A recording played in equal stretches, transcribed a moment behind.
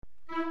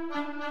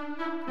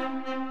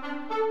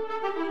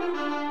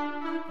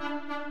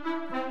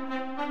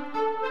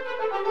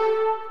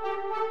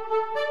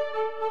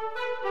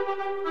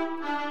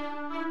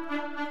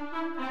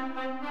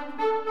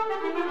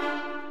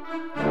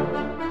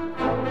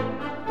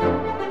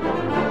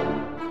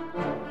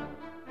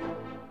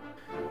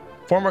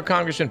Former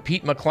Congressman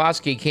Pete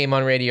McCloskey came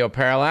on Radio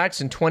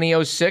Parallax in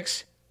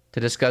 2006 to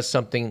discuss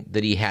something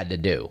that he had to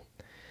do.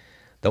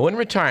 Though in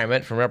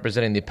retirement from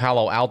representing the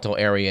Palo Alto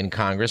area in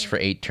Congress for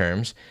 8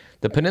 terms,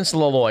 the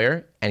Peninsula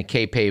lawyer and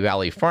Capay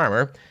Valley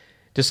farmer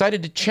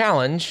decided to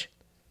challenge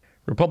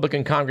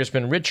Republican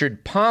Congressman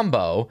Richard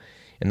Pombo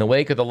in the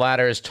wake of the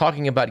latter's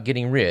talking about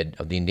getting rid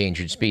of the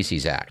Endangered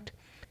Species Act.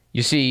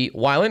 You see,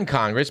 while in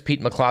Congress,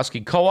 Pete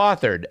McCloskey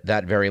co-authored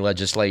that very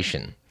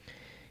legislation.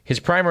 His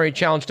primary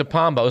challenge to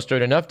Pombo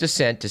stirred enough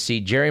dissent to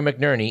see Jerry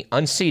McNerney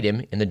unseat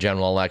him in the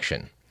general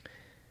election.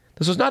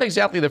 This was not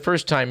exactly the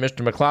first time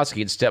Mr. McCloskey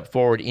had stepped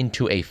forward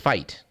into a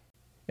fight.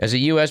 As a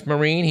U.S.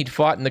 Marine, he'd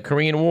fought in the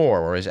Korean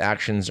War, where his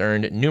actions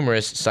earned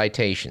numerous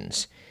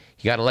citations.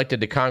 He got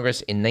elected to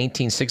Congress in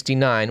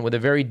 1969 with a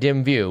very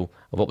dim view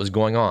of what was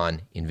going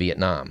on in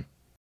Vietnam.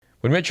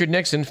 When Richard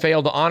Nixon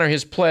failed to honor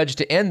his pledge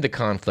to end the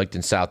conflict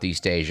in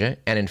Southeast Asia,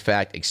 and in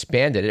fact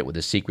expanded it with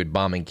a secret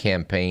bombing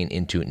campaign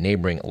into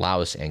neighboring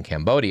Laos and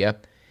Cambodia,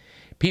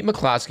 Pete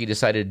McCloskey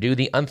decided to do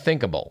the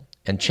unthinkable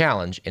and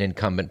challenge an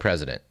incumbent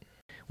president.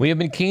 We have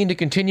been keen to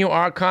continue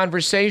our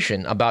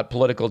conversation about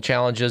political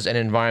challenges and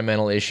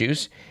environmental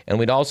issues, and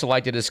we'd also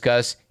like to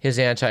discuss his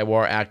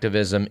anti-war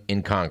activism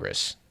in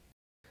Congress.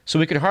 So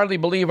we could hardly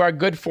believe our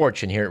good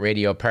fortune here at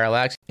Radio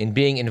Parallax in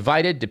being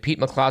invited to Pete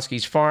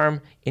McCloskey's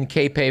farm in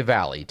Capay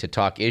Valley to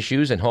talk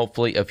issues and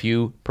hopefully a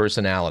few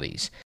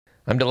personalities.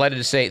 I'm delighted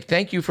to say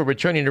thank you for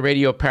returning to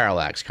Radio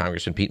Parallax,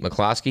 Congressman Pete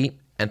McCloskey,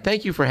 and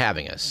thank you for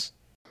having us.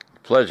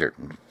 Pleasure.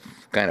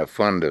 Kind of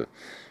fun to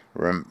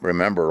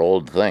remember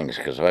old things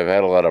because I've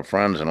had a lot of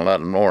friends and a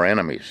lot more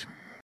enemies.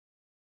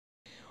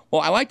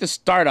 Well, I like to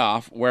start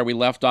off where we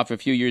left off a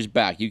few years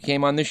back. You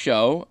came on the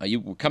show. You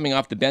were coming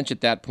off the bench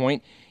at that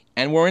point,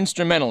 and were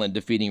instrumental in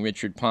defeating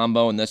Richard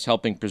Pombo and thus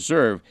helping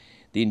preserve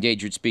the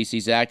Endangered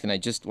Species Act. And I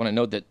just want to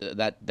note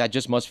that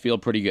just must feel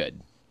pretty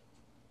good.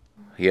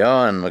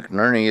 Yeah, and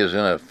McNerney is in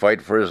a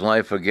fight for his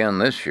life again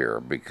this year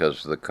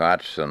because the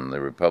Koch and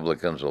the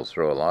Republicans will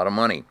throw a lot of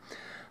money.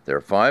 There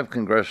are 5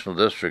 congressional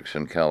districts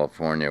in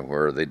California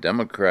where the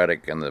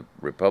Democratic and the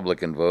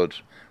Republican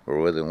votes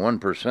were within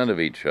 1% of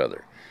each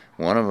other.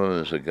 One of them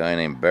is a guy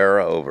named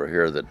Barra over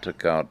here that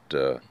took out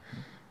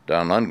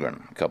Don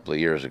Lundgren a couple of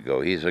years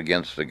ago. He's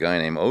against a guy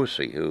named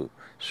Ossie who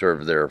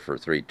served there for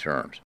 3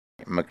 terms.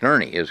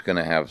 McNerney is going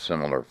to have a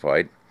similar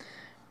fight,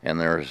 and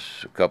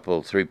there's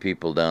 3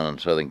 people down in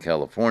Southern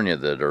California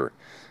that are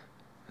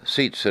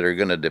seats that are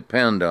going to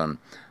depend on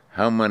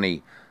how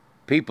many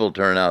people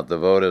turn out the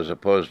vote as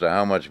opposed to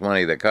how much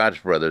money the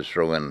Koch brothers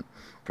throw in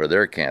for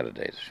their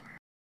candidates.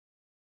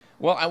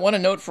 Well, I want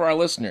to note for our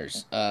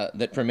listeners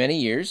that for many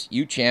years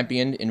you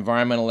championed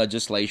environmental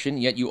legislation,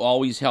 yet you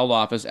always held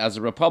office as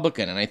a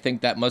Republican. And I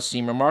think that must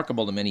seem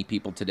remarkable to many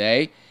people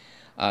today,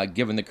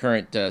 given the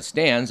current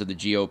stands of the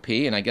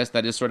GOP. And I guess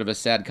that is sort of a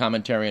sad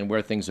commentary on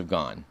where things have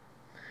gone.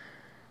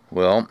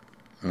 Well,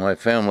 my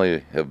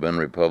family have been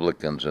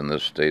Republicans in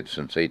this state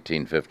since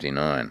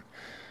 1859.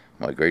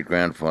 My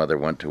great-grandfather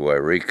went to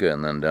Yreka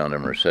and then down to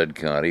Merced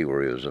County,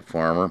 where he was a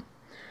farmer.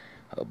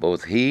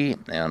 Both he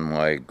and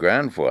my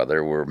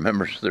grandfather were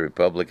members of the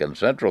Republican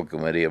Central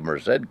Committee of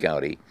Merced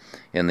County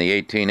in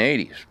the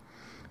 1880s.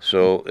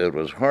 So it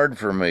was hard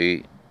for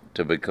me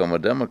to become a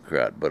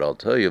Democrat. But I'll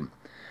tell you,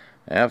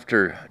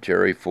 after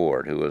Jerry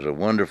Ford, who was a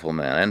wonderful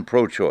man and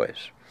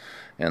pro-choice,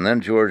 and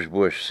then George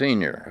Bush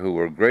Sr., who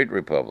were great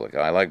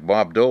Republicans, I like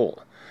Bob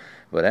Dole.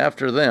 But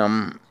after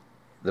them,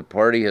 the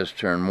party has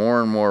turned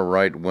more and more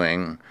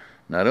right-wing,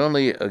 not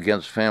only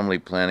against family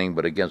planning,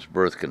 but against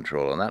birth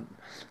control. And that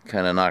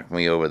kind of knocked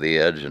me over the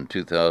edge. In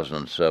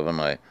 2007,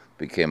 I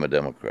became a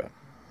Democrat.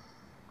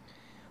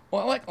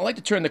 Well, I'd like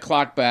to turn the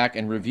clock back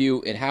and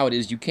review at how it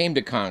is you came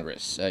to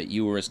Congress.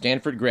 You were a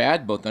Stanford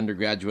grad, both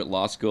undergraduate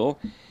law school,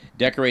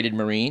 decorated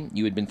Marine.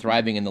 You had been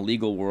thriving in the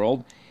legal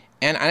world.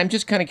 And I'm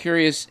just kind of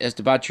curious as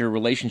to about your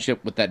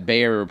relationship with that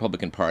Bay Area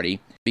Republican Party,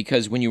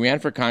 because when you ran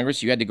for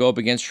Congress, you had to go up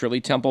against Shirley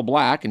Temple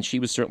Black, and she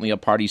was certainly a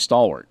party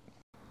stalwart.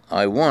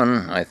 I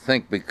won, I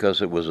think,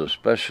 because it was a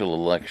special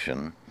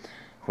election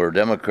where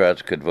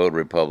Democrats could vote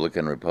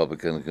Republican,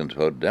 Republicans could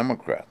vote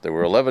Democrat. There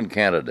were 11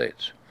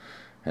 candidates,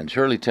 and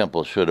Shirley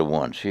Temple should have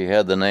won. She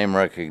had the name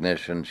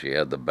recognition, she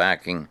had the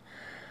backing.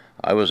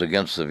 I was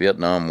against the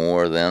Vietnam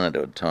War then at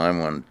a time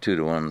when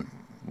 2-1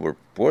 were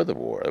for the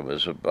war.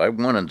 I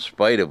won in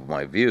spite of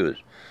my views,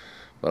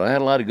 but I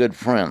had a lot of good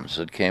friends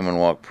that came and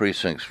walked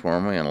precincts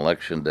for me on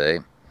Election Day.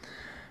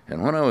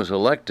 And when I was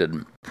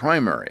elected,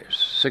 primaries,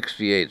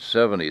 68,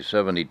 70,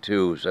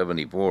 72,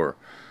 74,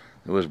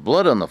 there was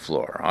blood on the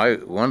floor.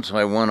 Once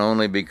I won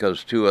only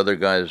because 2 other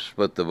guys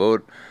split the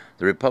vote.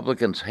 The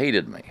Republicans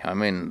hated me. I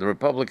mean, the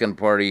Republican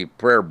Party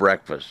prayer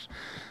breakfast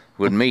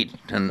would meet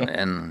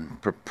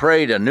and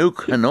pray to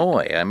nuke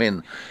Hanoi. I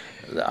mean,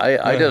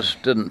 I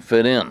just didn't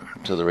fit in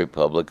to the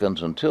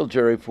Republicans until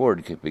Jerry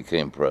Ford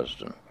became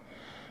president.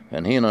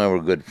 And he and I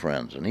were good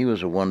friends, and he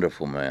was a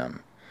wonderful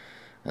man.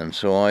 And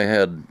so I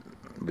had,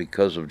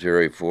 because of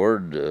Jerry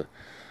Ford,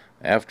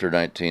 after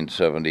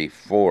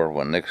 1974,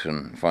 when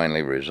Nixon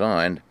finally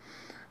resigned,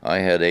 I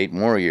had 8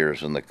 more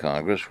years in the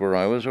Congress where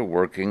I was a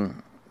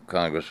working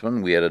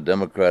congressman. We had a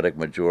Democratic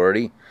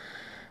majority,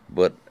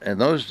 but in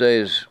those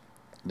days,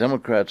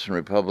 Democrats and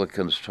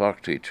Republicans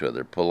talked to each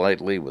other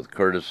politely, with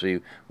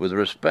courtesy, with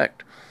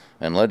respect,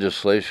 and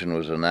legislation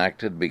was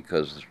enacted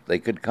because they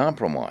could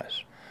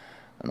compromise.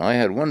 And I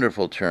had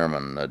wonderful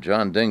chairmen.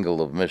 John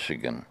Dingell of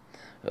Michigan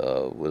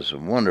was a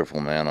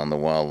wonderful man on the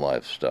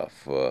wildlife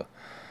stuff.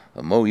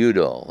 Mo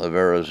Udall of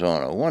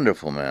Arizona, a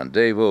wonderful man.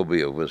 Dave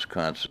Obey of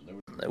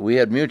Wisconsin. We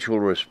had mutual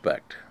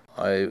respect.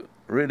 I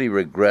really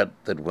regret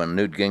that when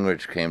Newt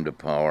Gingrich came to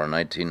power in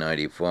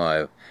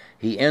 1995,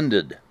 he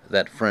ended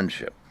that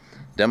friendship.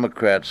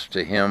 Democrats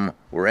to him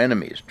were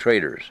enemies,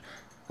 traitors,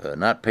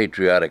 not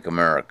patriotic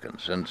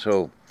Americans. And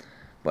so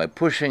by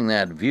pushing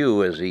that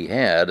view as he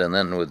had, and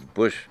then with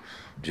Bush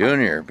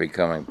Jr.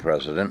 becoming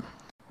president,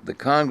 the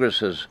Congress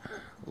has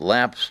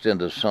lapsed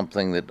into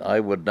something that I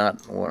would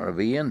not want to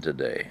be in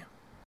today.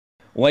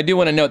 Well, I do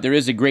want to note there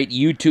is a great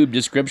YouTube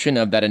description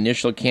of that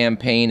initial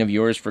campaign of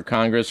yours for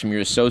Congress from your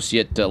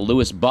associate,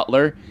 Louis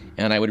Butler,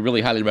 and I would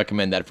really highly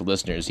recommend that for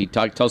listeners. He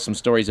tells some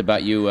stories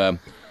about you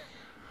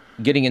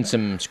getting in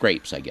some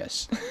scrapes, I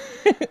guess.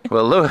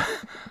 Well,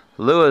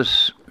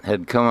 Louis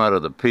had come out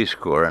of the Peace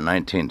Corps in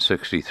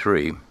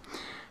 1963,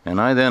 and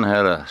I then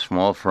had a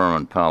small firm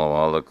in Palo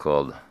Alto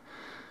called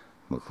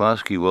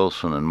McCloskey,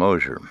 Wilson, and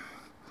Mosier.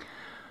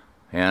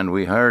 And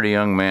we hired a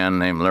young man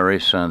named Larry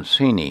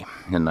Sonsini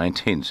in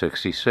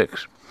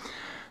 1966.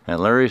 And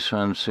Larry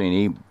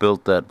Sonsini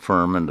built that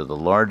firm into the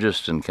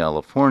largest in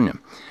California.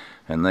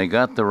 And they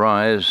got the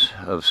rise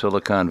of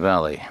Silicon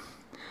Valley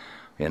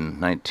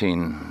in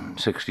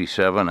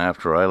 1967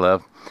 after I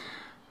left.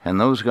 And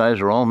those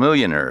guys are all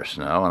millionaires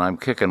now, and I'm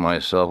kicking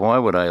myself. Why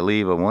would I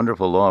leave a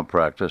wonderful law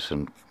practice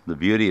and the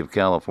beauty of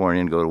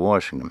California and go to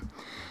Washington?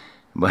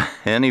 But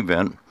in any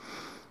event,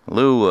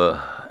 Lou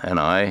and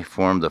I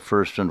formed the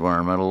first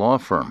environmental law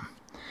firm.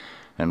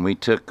 And we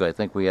took, I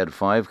think we had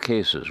 5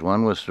 cases.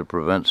 One was to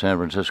prevent San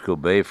Francisco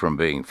Bay from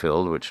being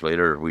filled, which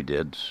later we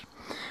did.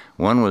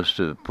 One was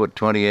to put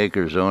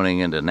 20-acre zoning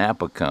into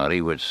Napa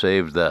County, which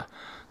saved the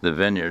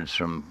vineyards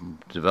from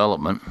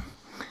development.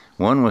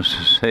 One was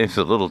to save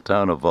the little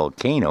town of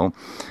Volcano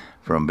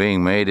from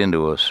being made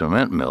into a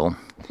cement mill.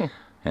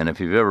 And if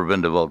you've ever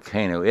been to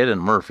Volcano, it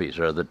and Murphy's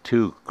are the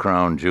 2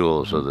 crown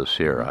jewels of the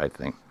Sierra, I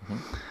think.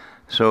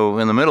 So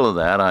in the middle of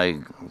that,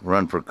 I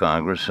run for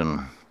Congress,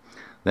 and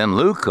then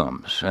Lou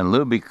comes, and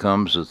Lou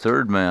becomes the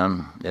 3rd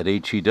man at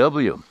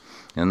HEW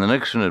in the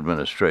Nixon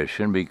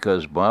administration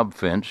because Bob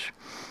Finch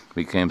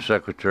became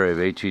secretary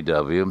of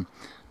HEW.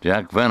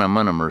 Jack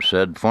Veneman, a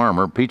Merced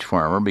farmer, peach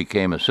farmer,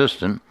 became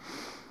assistant,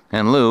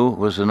 and Lou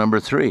was the number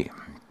 3.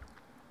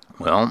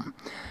 Well,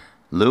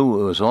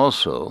 Lou was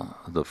also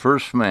the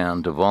first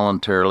man to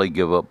voluntarily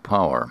give up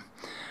power,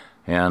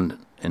 and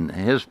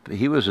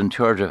he was in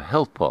charge of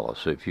health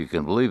policy, if you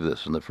can believe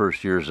this, in the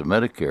first years of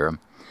Medicare.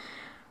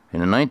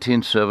 And in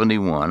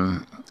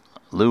 1971,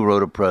 Lou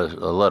wrote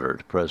a letter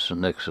to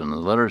President Nixon. The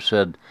letter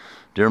said,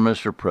 "Dear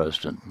Mr.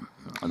 President,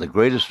 the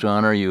greatest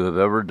honor you have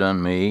ever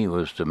done me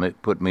was to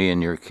put me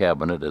in your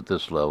cabinet at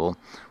this level,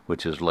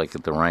 which is like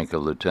at the rank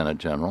of Lieutenant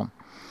General.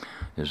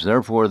 Is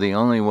therefore the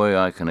only way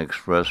I can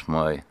express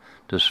my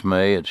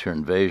dismay at your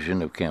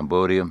invasion of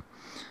Cambodia,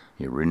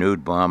 your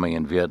renewed bombing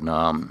in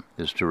Vietnam,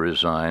 is to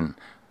resign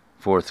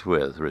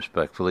forthwith.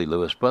 Respectfully,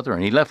 Louis Butler."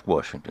 And he left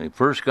Washington. The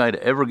first guy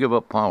to ever give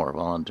up power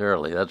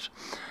voluntarily. That's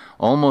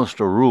almost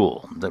a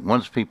rule, that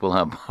once people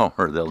have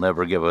power, they'll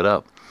never give it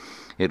up.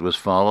 It was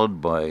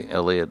followed by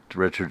Elliot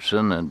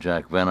Richardson and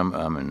Jack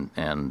Venom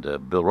and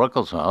Bill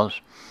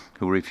Ruckelshaus,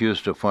 who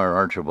refused to fire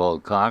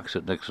Archibald Cox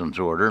at Nixon's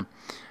order,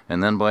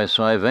 and then by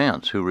Cy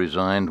Vance, who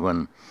resigned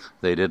when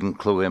they didn't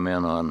clue him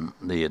in on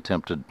the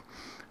attempted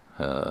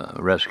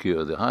rescue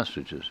of the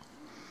hostages.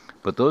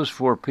 But those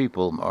 4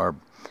 people are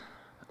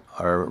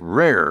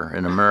rare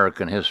in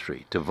American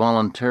history, to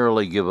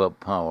voluntarily give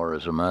up power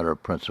as a matter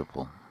of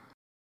principle.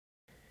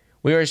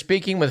 We are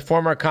speaking with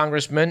former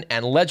Congressman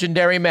and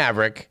legendary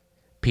maverick,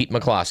 Pete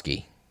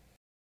McCloskey.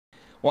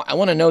 Well, I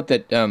want to note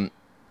that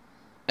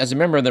as a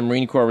member of the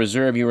Marine Corps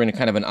Reserve, you were in a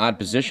kind of an odd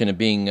position of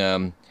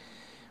being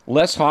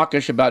less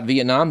hawkish about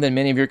Vietnam than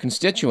many of your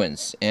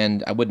constituents.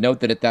 And I would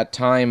note that at that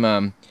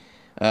time,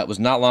 it was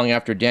not long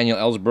after Daniel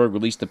Ellsberg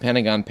released the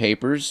Pentagon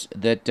Papers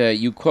that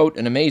you quote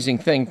an amazing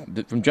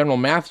thing from General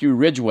Matthew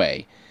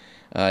Ridgway.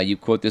 You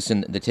quote this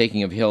in The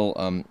Taking of Hill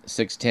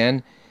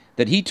 610,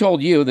 that he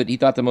told you that he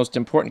thought the most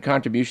important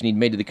contribution he'd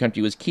made to the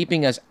country was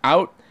keeping us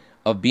out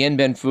of Bien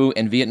Bien Phu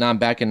and Vietnam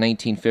back in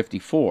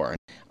 1954.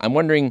 I'm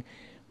wondering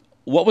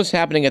what was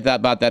happening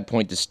about that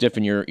point to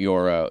stiffen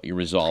your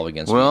resolve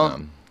against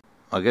Vietnam.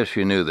 Well, I guess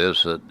you knew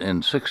this, that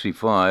in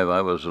 65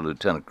 I was a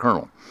lieutenant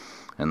colonel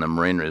in the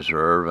Marine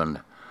Reserve, and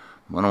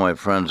one of my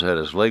friends had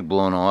his leg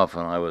blown off,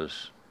 and I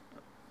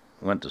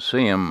went to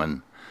see him,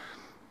 and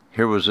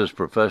here was this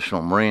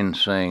professional Marine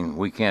saying,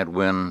 we can't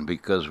win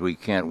because we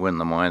can't win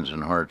the minds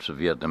and hearts of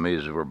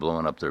Vietnamese who were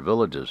blowing up their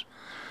villages.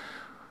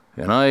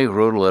 And I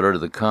wrote a letter to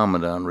the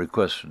Commandant,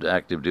 requested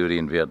active duty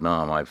in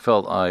Vietnam. I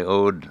felt I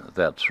owed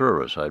that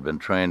service. I'd been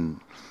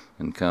trained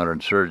in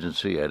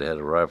counterinsurgency. I'd had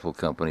a rifle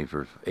company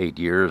for 8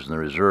 years in the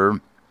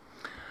reserve.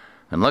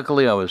 And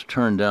luckily I was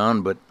turned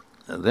down, but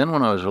then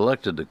when I was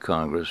elected to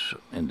Congress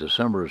in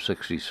December of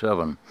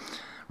 '67,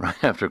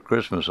 right after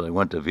Christmas, I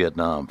went to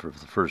Vietnam for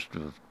the first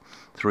of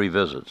 3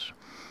 visits.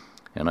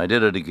 And I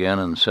did it again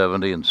in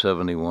 '70 and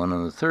 '71,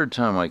 and the third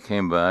time I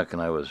came back,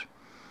 and I was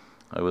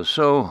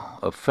so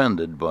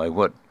offended by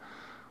what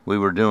we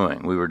were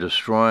doing. We were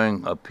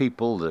destroying a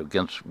people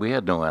we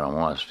had no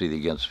animosity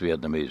against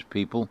Vietnamese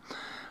people.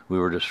 We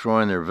were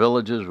destroying their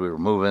villages. We were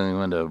moving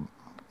them into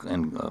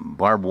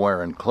barbed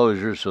wire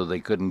enclosures so they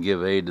couldn't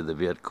give aid to the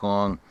Viet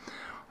Cong.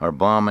 Our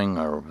bombing,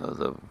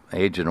 the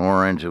Agent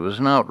Orange, it was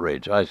an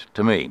outrage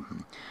to me.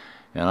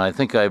 And I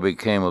think I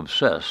became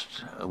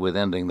obsessed with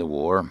ending the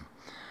war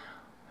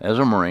as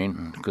a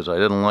Marine because I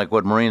didn't like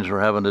what Marines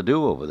were having to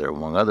do over there,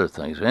 among other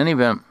things. In any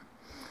event,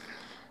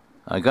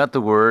 I got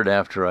the word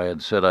after I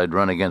had said I'd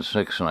run against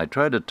Nixon. I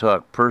tried to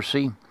talk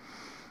Percy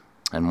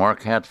and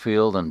Mark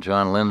Hatfield and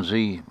John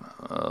Lindsay,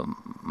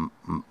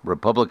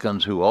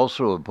 Republicans who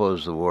also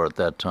opposed the war at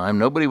that time.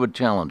 Nobody would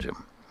challenge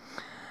him.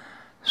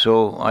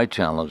 So I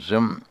challenged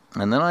him,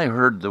 and then I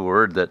heard the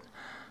word that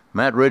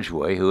Matt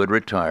Ridgway, who had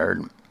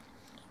retired,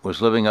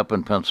 was living up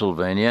in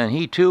Pennsylvania, and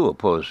he too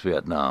opposed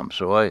Vietnam.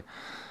 So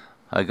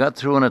I got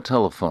through on a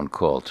telephone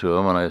call to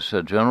him, and I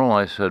said, General,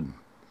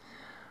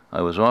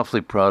 I was awfully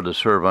proud to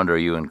serve under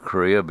you in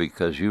Korea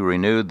because you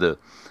renewed the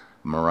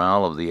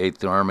morale of the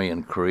 8th Army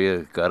in Korea,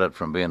 got it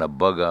from being a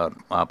bug-out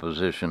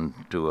opposition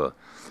to a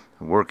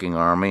working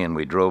army, and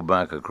we drove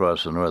back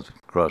across the north,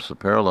 across the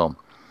parallel.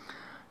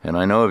 And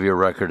I know of your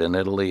record in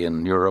Italy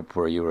and Europe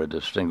where you were a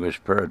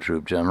distinguished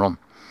paratroop general.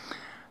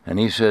 And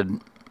he said,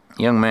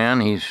 young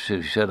man, he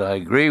said, I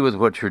agree with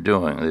what you're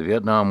doing. The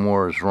Vietnam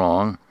War is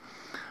wrong,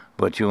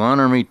 but you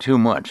honor me too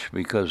much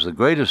because the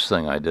greatest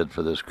thing I did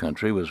for this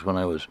country was when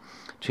I was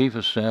Chief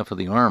of Staff of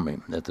the Army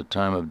at the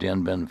time of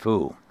Dien Bien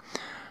Phu.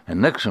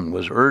 And Nixon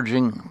was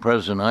urging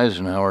President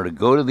Eisenhower to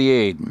go to the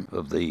aid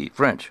of the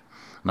French,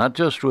 not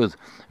just with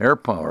air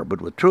power,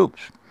 but with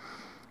troops.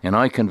 And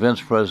I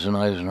convinced President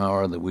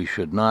Eisenhower that we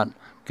should not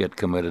get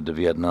committed to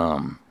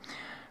Vietnam.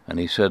 And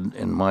he said,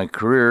 in my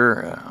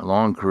career,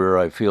 long career,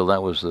 I feel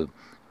that was the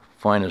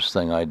finest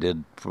thing I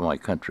did for my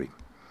country.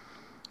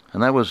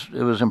 And it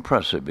was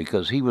impressive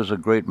because he was a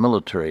great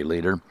military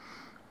leader,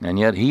 and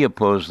yet he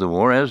opposed the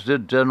war, as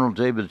did General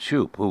David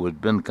Shoup, who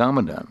had been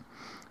commandant,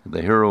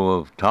 the hero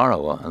of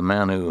Tarawa, a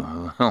man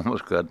who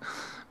almost got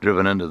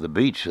driven into the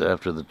beach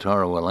after the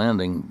Tarawa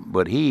landing,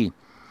 but he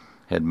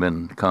had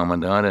been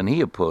commandant, and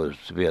he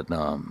opposed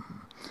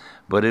Vietnam.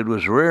 But it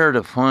was rare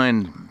to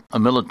find a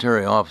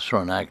military officer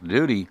on active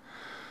duty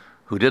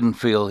who didn't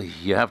feel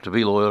you have to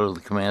be loyal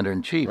to the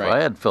commander-in-chief. Right.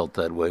 I had felt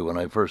that way when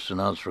I first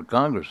announced for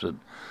Congress that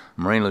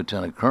Marine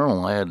Lieutenant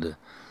Colonel, I had to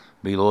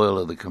be loyal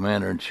to the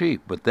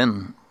commander-in-chief. But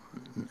then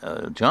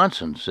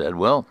Johnson said,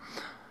 well,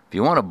 if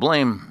you want to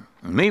blame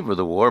me for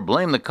the war,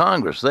 blame the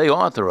Congress. They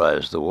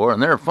authorized the war,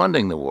 and they're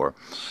funding the war.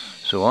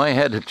 So I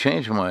had to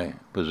change my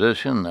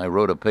position. I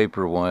wrote a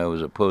paper why I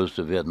was opposed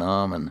to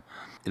Vietnam, and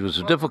it was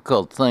a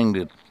difficult thing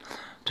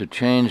to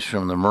change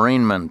from the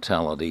Marine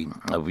mentality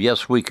of,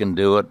 yes, we can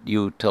do it,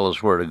 you tell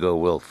us where to go,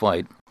 we'll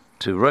fight,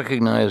 to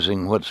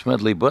recognizing what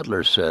Smedley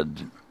Butler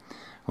said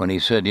when he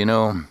said, you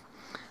know,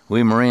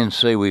 we Marines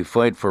say we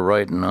fight for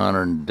right and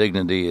honor and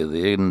dignity of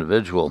the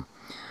individual,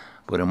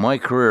 but in my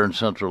career in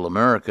Central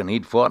America, and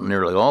he'd fought in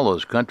nearly all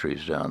those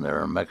countries down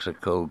there,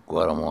 Mexico,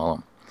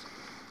 Guatemala,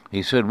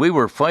 he said, we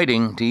were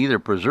fighting to either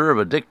preserve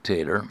a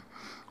dictator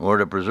or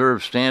to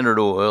preserve Standard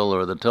Oil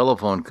or the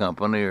telephone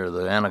company or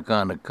the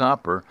Anaconda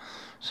Copper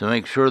to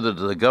make sure that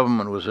the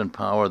government was in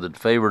power that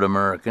favored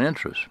American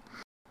interests.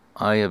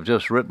 I have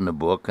just written a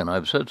book, and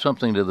I've said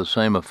something to the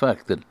same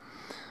effect, that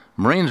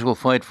Marines will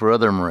fight for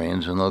other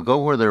Marines, and they'll go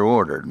where they're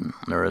ordered.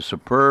 They're a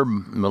superb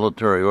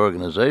military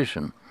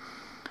organization,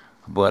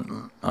 but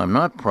I'm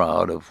not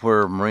proud of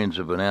where Marines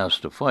have been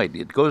asked to fight.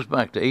 It goes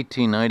back to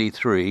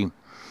 1893,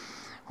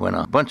 when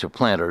a bunch of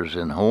planters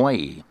in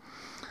Hawaii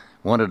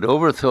wanted to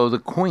overthrow the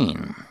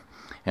Queen.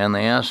 And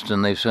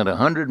they sent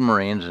 100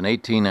 Marines in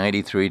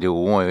 1893 to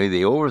Hawaii.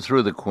 They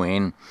overthrew the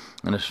Queen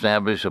and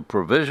established a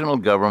provisional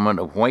government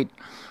of white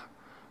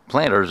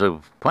planters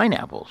of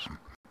pineapples.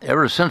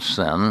 Ever since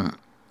then,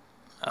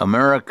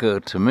 America,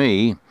 to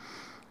me,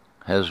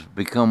 has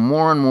become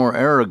more and more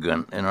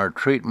arrogant in our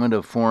treatment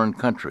of foreign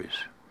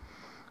countries.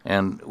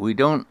 And we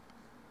don't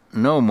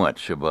know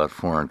much about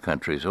foreign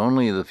countries.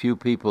 Only the few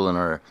people in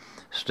our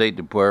State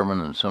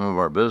Department and some of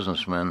our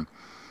businessmen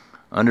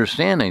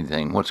understand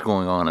anything, what's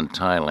going on in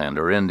Thailand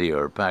or India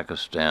or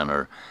Pakistan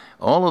or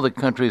all of the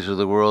countries of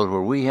the world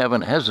where we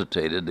haven't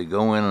hesitated to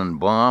go in and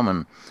bomb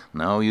and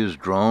now use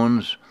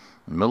drones,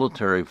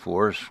 military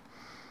force,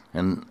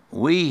 And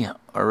we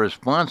are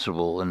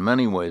responsible in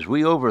many ways.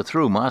 We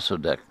overthrew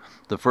Mossadegh,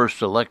 the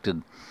first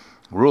elected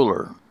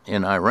ruler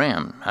in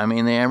Iran. I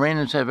mean, the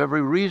Iranians have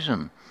every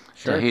reason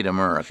to hate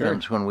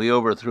Americans when we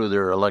overthrew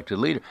their elected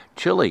leader.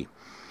 Chile.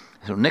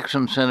 So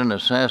Nixon sent an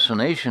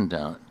assassination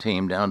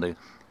team down to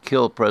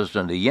kill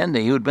President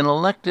Allende, who had been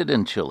elected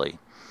in Chile.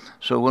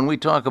 So when we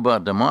talk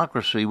about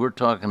democracy, we're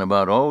talking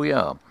about, oh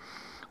yeah,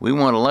 we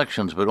want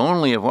elections, but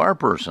only if our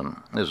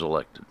person is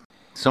elected.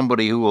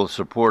 Somebody who will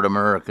support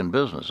American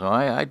business. So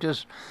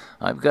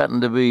I've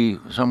gotten to be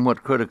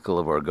somewhat critical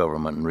of our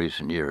government in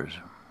recent years.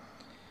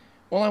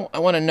 Well, I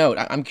want to note,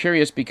 I'm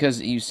curious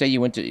because you say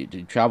you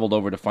traveled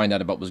over to find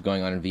out about what was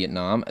going on in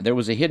Vietnam. There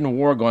was a hidden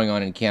war going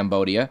on in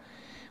Cambodia.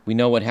 We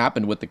know what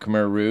happened with the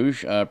Khmer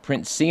Rouge.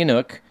 Prince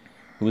Sihanouk,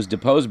 who was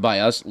deposed by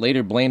us,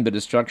 later blamed the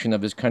destruction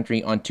of his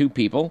country on two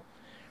people,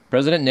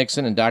 President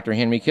Nixon and Dr.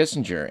 Henry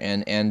Kissinger.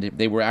 And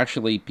they were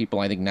actually, people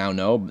I think now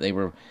know, they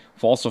were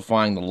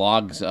falsifying the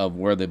logs of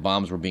where the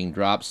bombs were being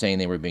dropped, saying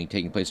they were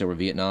taking place over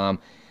Vietnam.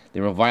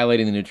 They were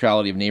violating the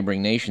neutrality of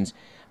neighboring nations.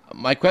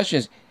 My question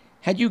is,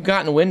 had you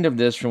gotten wind of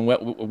this from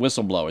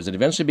whistleblowers? It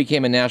eventually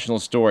became a national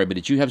story, but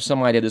did you have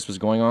some idea this was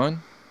going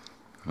on?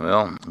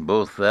 Well,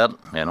 both that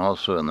and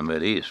also in the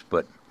Mideast.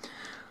 But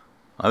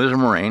I was a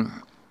Marine,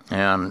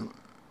 and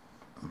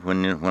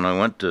when I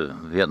went to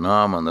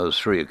Vietnam on those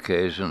three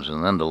occasions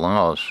and then to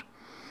Laos,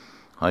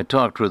 I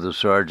talked with the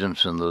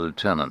sergeants and the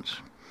lieutenants.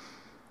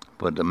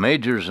 But the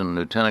majors and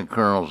lieutenant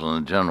colonels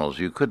and the generals,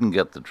 you couldn't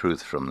get the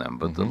truth from them.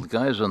 But the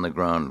guys on the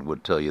ground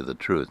would tell you the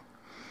truth.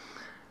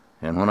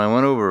 And when I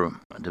went over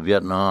to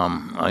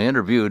Vietnam, I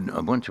interviewed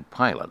a bunch of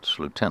pilots,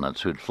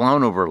 lieutenants, who'd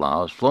flown over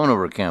Laos, flown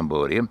over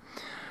Cambodia,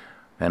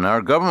 and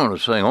our government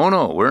was saying, oh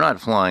no, we're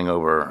not flying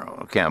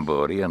over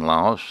Cambodia and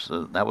Laos.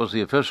 That was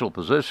the official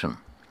position.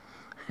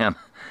 And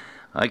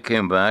I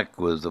came back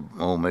with,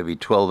 maybe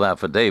 12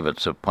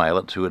 affidavits of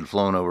pilots who had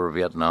flown over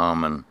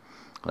Vietnam and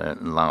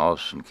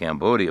Laos and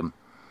Cambodia.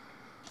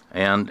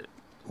 And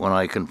when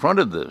I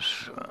confronted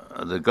this,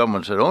 the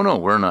government said, oh no,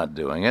 we're not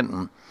doing it.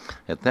 And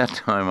at that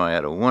time, I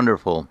had a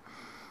wonderful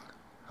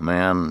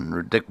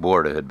man, Dick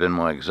Borda, had been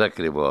my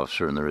executive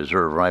officer in the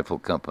Reserve Rifle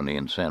Company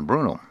in San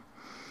Bruno.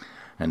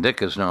 And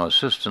Dick is now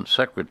Assistant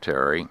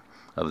Secretary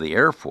of the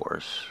Air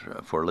Force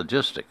for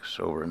logistics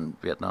over in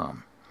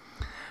Vietnam.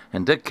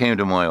 And Dick came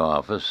to my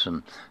office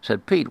and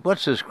said, Pete,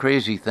 what's this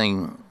crazy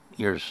thing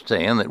you're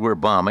saying that we're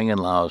bombing in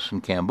Laos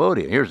and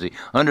Cambodia? Here's the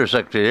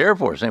Undersecretary of the Air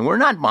Force saying we're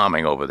not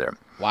bombing over there.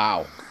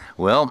 Wow.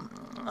 Well,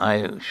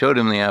 I showed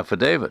him the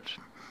affidavits.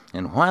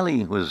 And while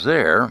he was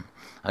there,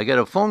 I get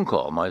a phone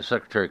call. My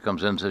secretary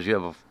comes in and says, you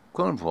have a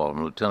phone call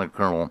from Lieutenant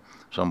Colonel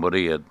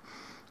somebody at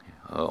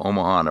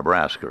Omaha,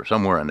 Nebraska, or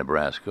somewhere in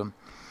Nebraska.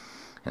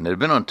 And it had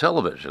been on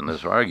television,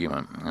 this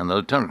argument. And the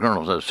Lieutenant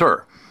Colonel says,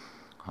 sir,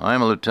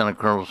 I'm a Lieutenant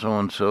Colonel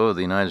so-and-so of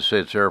the United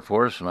States Air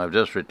Force, and I've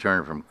just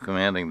returned from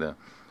commanding the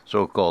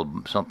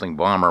so-called something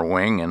bomber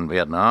wing in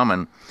Vietnam,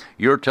 and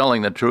you're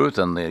telling the truth,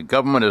 and the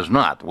government is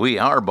not. We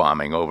are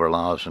bombing over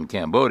Laos and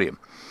Cambodia.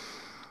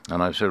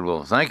 And I said,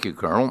 well, thank you,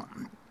 Colonel.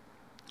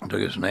 I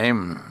took his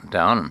name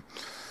down. And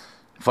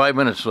 5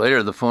 minutes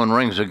later, the phone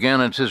rings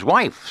again. It's his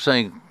wife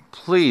saying,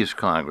 please,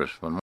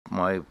 Congressman,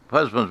 my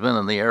husband's been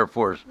in the Air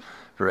Force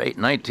for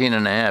 19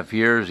 and a half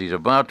years. He's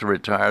about to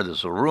retire.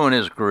 This will ruin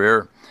his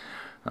career.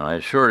 And I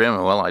assured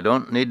him, well, I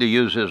don't need to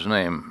use his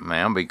name,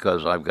 ma'am,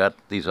 because I've got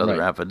these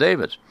other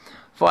affidavits.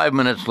 5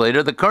 minutes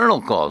later, the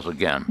colonel calls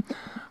again.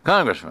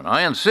 Congressman,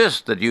 I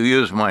insist that you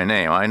use my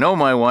name. I know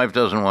my wife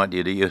doesn't want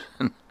you to use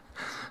it.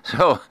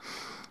 So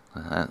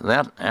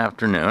that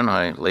afternoon,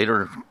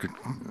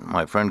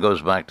 my friend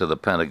goes back to the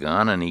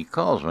Pentagon, and he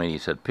calls me. He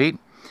said, Pete,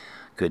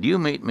 could you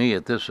meet me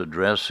at this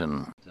address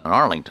in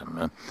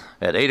Arlington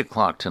at 8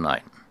 o'clock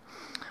tonight?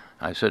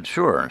 I said,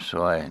 sure.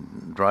 So I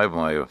drive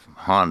my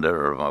Honda,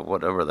 or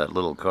whatever that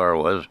little car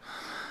was.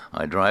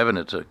 I drive, and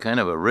it's a kind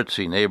of a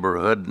ritzy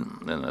neighborhood,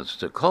 and it's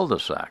the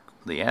cul-de-sac,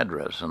 the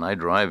address. And I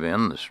drive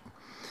in,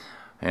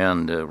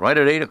 and right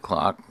at 8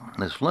 o'clock,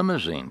 this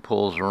limousine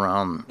pulls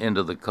around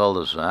into the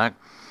cul-de-sac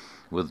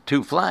with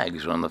two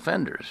flags on the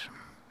fenders.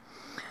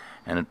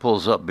 And it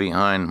pulls up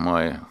behind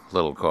my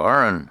little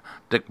car, and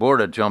Dick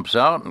Borda jumps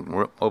out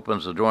and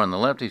opens the door on the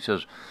left. He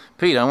says,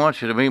 Pete, I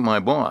want you to meet my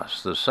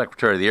boss, the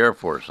Secretary of the Air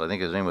Force. I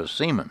think his name was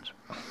Siemens.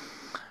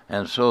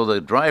 And so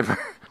the driver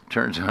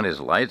turns on his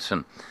lights,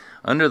 and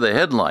under the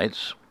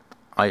headlights,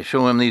 I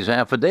show him these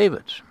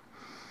affidavits.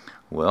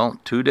 Well,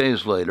 2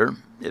 days later,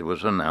 it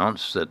was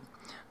announced that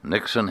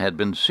Nixon had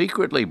been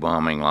secretly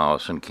bombing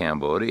Laos and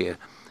Cambodia,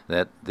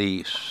 that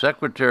the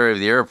Secretary of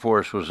the Air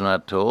Force was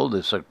not told,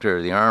 the Secretary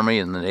of the Army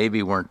and the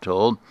Navy weren't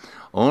told,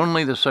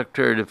 only the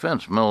Secretary of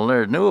Defense, Mel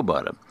Laird, knew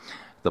about it.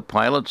 The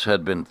pilots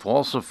had been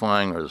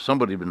falsifying, or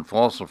somebody had been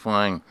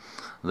falsifying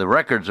the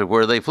records of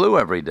where they flew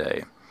every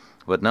day,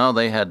 but now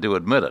they had to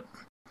admit it.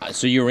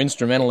 So you were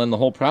instrumental in the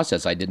whole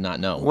process. I did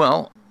not know.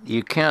 Well,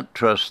 you can't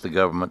trust the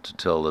government to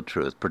tell the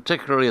truth,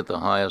 particularly at the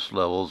highest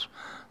levels.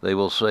 They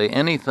will say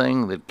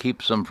anything that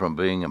keeps them from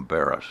being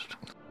embarrassed.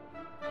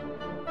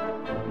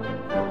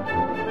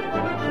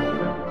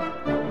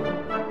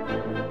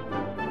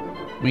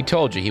 We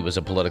told you he was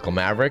a political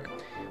maverick.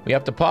 We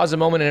have to pause a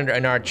moment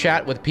in our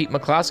chat with Pete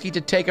McCloskey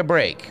to take a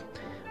break.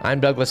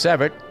 I'm Douglas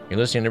Everett. You're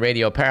listening to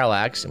Radio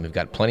Parallax, and we've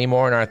got plenty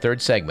more in our third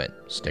segment.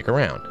 Stick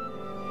around.